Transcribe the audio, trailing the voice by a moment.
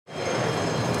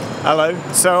Hello.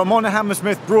 So I'm on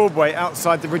Hammersmith Broadway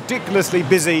outside the ridiculously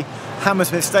busy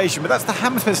Hammersmith Station, but that's the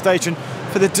Hammersmith Station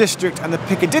for the District and the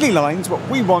Piccadilly lines. What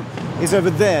we want is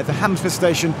over there, the Hammersmith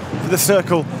Station for the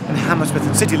Circle and Hammersmith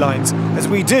and City lines, as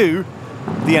we do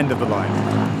the end of the line.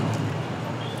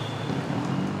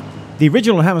 The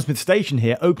original Hammersmith Station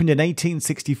here opened in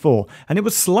 1864, and it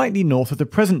was slightly north of the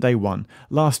present-day one,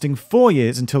 lasting 4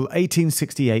 years until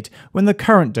 1868, when the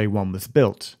current-day one was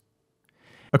built.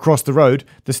 Across the road,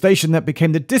 the station that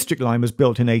became the District line was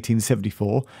built in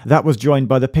 1874. That was joined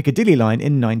by the Piccadilly line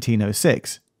in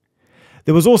 1906.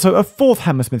 There was also a fourth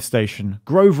Hammersmith station,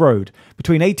 Grove Road,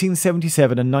 between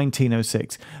 1877 and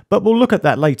 1906, but we'll look at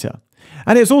that later.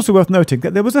 And it's also worth noting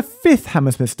that there was a fifth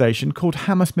Hammersmith station called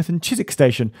Hammersmith and Chiswick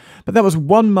Station, but that was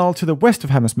 1 mile to the west of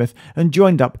Hammersmith and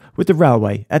joined up with the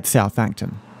railway at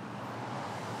Southampton.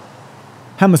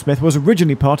 Hammersmith was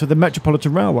originally part of the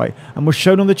Metropolitan Railway and was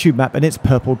shown on the tube map in its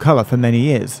purple colour for many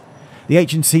years. The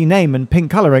H&C name and pink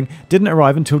colouring didn't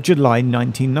arrive until July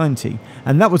 1990,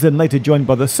 and that was then later joined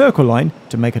by the Circle line,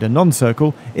 to make it a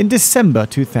non-circle, in December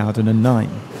 2009.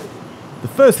 The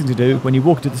first thing to do when you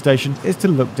walk into the station is to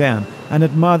look down and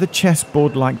admire the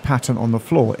chessboard-like pattern on the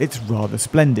floor. It's rather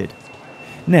splendid.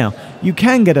 Now, you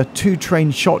can get a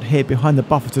two-train shot here behind the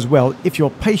buffers as well if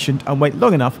you're patient and wait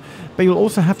long enough, but you'll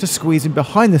also have to squeeze in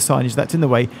behind the signage that's in the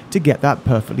way to get that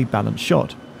perfectly balanced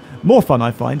shot. More fun, I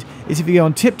find, is if you go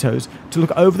on tiptoes to look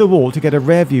over the wall to get a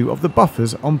rare view of the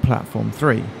buffers on Platform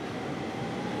 3.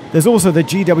 There's also the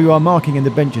GWR marking in the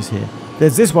benches here.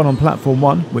 There's this one on Platform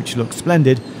 1, which looks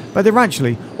splendid, but they're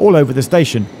actually all over the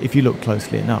station if you look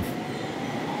closely enough.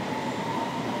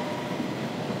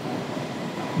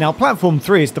 Now, Platform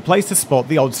 3 is the place to spot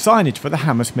the old signage for the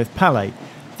Hammersmith Palais.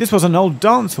 This was an old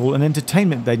dance hall and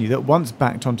entertainment venue that once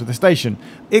backed onto the station.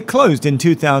 It closed in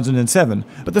 2007,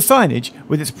 but the signage,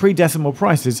 with its pre-decimal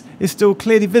prices, is still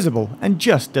clearly visible and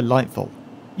just delightful.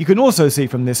 You can also see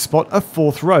from this spot a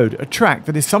fourth road, a track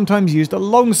that is sometimes used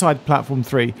alongside Platform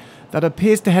 3 that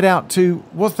appears to head out to,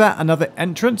 was that another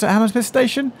entrance at Hammersmith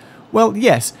Station? Well,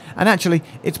 yes, and actually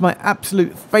it's my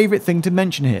absolute favourite thing to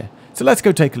mention here. So let's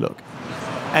go take a look.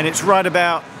 And it's right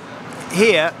about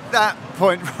here, that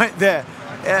point right there,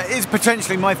 is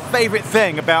potentially my favourite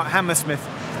thing about Hammersmith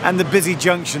and the busy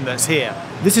junction that's here.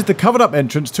 This is the covered up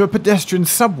entrance to a pedestrian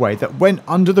subway that went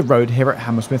under the road here at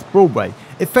Hammersmith Broadway,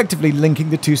 effectively linking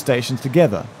the two stations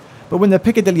together. But when the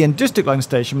Piccadilly and District Line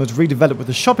station was redeveloped with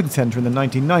a shopping centre in the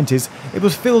 1990s, it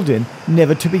was filled in,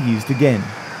 never to be used again.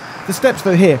 The steps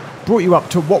though here brought you up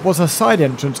to what was a side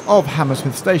entrance of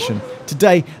Hammersmith Station.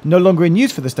 Today, no longer in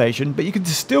use for the station, but you can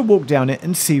still walk down it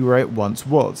and see where it once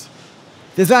was.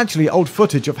 There's actually old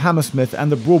footage of Hammersmith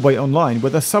and the Broadway online where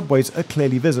the subways are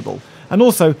clearly visible. And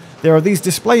also, there are these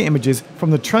display images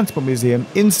from the Transport Museum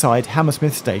inside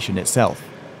Hammersmith Station itself.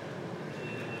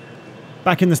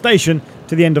 Back in the station,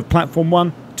 to the end of Platform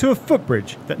 1, to a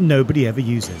footbridge that nobody ever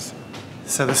uses.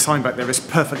 So the sign back there is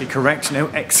perfectly correct, no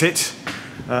exit.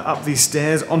 Up these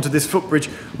stairs onto this footbridge,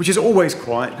 which is always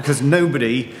quiet because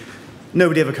nobody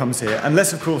ever comes here,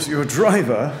 unless of course you're a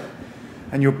driver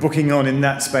and you're booking on in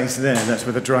that space there. That's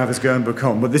where the drivers go and book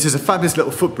on. But this is a fabulous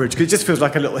little footbridge because it just feels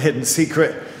like a little hidden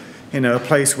secret, a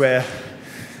place where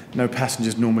no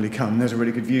passengers normally come. There's a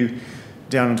really good view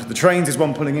down onto the trains. There's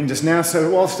one pulling in just now. So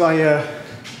whilst I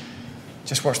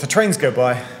just watch the trains go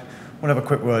by, we'll have a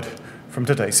quick word from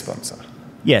today's sponsor.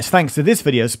 Yes, thanks to this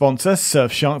video's sponsor,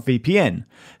 Surfshark VPN.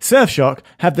 Surfshark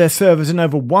have their servers in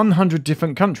over 100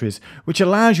 different countries, which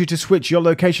allows you to switch your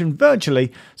location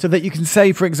virtually so that you can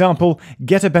say, for example,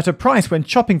 get a better price when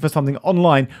shopping for something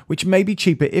online which may be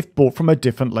cheaper if bought from a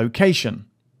different location.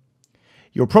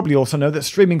 You'll probably also know that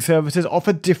streaming services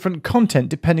offer different content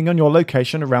depending on your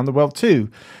location around the world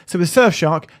too. So with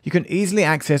Surfshark, you can easily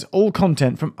access all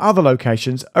content from other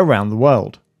locations around the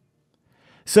world.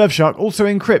 Surfshark also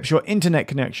encrypts your internet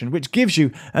connection, which gives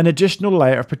you an additional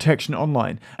layer of protection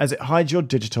online, as it hides your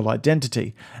digital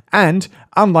identity. And,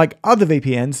 unlike other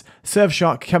VPNs,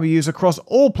 Surfshark can be used across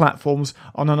all platforms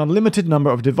on an unlimited number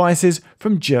of devices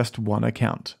from just one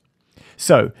account.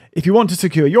 So, if you want to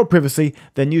secure your privacy,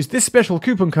 then use this special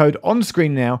coupon code on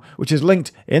screen now, which is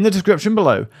linked in the description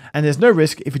below, and there's no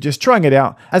risk if you're just trying it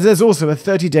out, as there's also a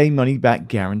 30-day money-back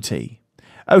guarantee.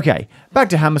 Okay, back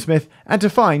to Hammersmith and to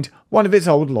find one of its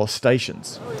old lost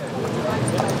stations.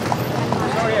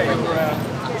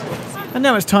 And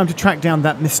now it's time to track down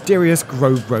that mysterious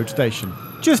Grove Road station,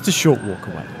 just a short walk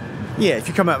away. Yeah, if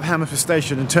you come out of Hammersmith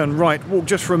Station and turn right, walk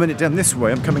just for a minute down this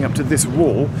way, I'm coming up to this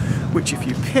wall, which if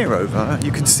you peer over,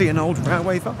 you can see an old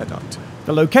railway viaduct.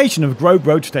 The location of Grove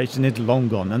Road Station is long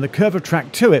gone, and the curve of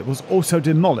track to it was also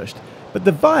demolished. But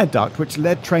the viaduct which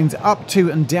led trains up to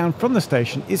and down from the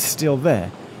station is still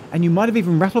there, and you might have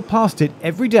even rattled past it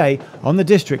every day on the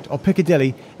District or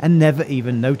Piccadilly and never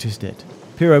even noticed it.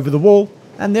 Peer over the wall,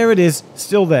 and there it is,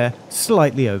 still there,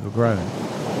 slightly overgrown.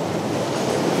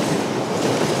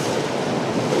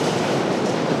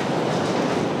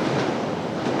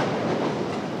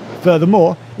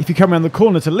 Furthermore, if you come around the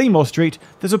corner to Leamore Street,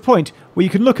 there's a point where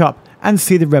you can look up and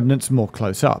see the remnants more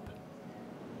close up.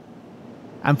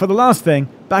 And for the last thing,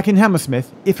 back in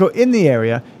Hammersmith, if you're in the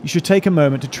area, you should take a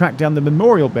moment to track down the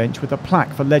memorial bench with a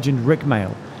plaque for legend Rick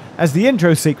Mayall, as the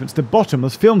intro sequence to Bottom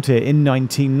was filmed here in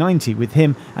 1990 with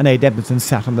him and Ade Edmondson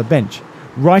sat on the bench,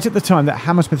 right at the time that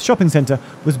Hammersmith Shopping Centre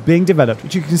was being developed,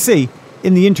 which you can see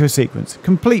in the intro sequence,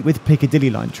 complete with Piccadilly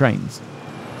line trains.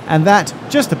 And that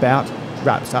just about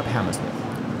wraps up Hammersmith.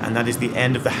 And that is the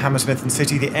end of the Hammersmith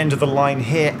City, the end of the line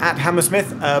here at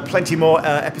Hammersmith. Plenty more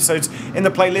episodes in the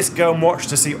playlist. Go and watch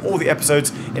to see all the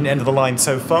episodes in End of the Line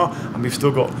so far. And we've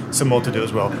still got some more to do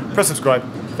as well. Press subscribe.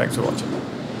 Thanks for watching.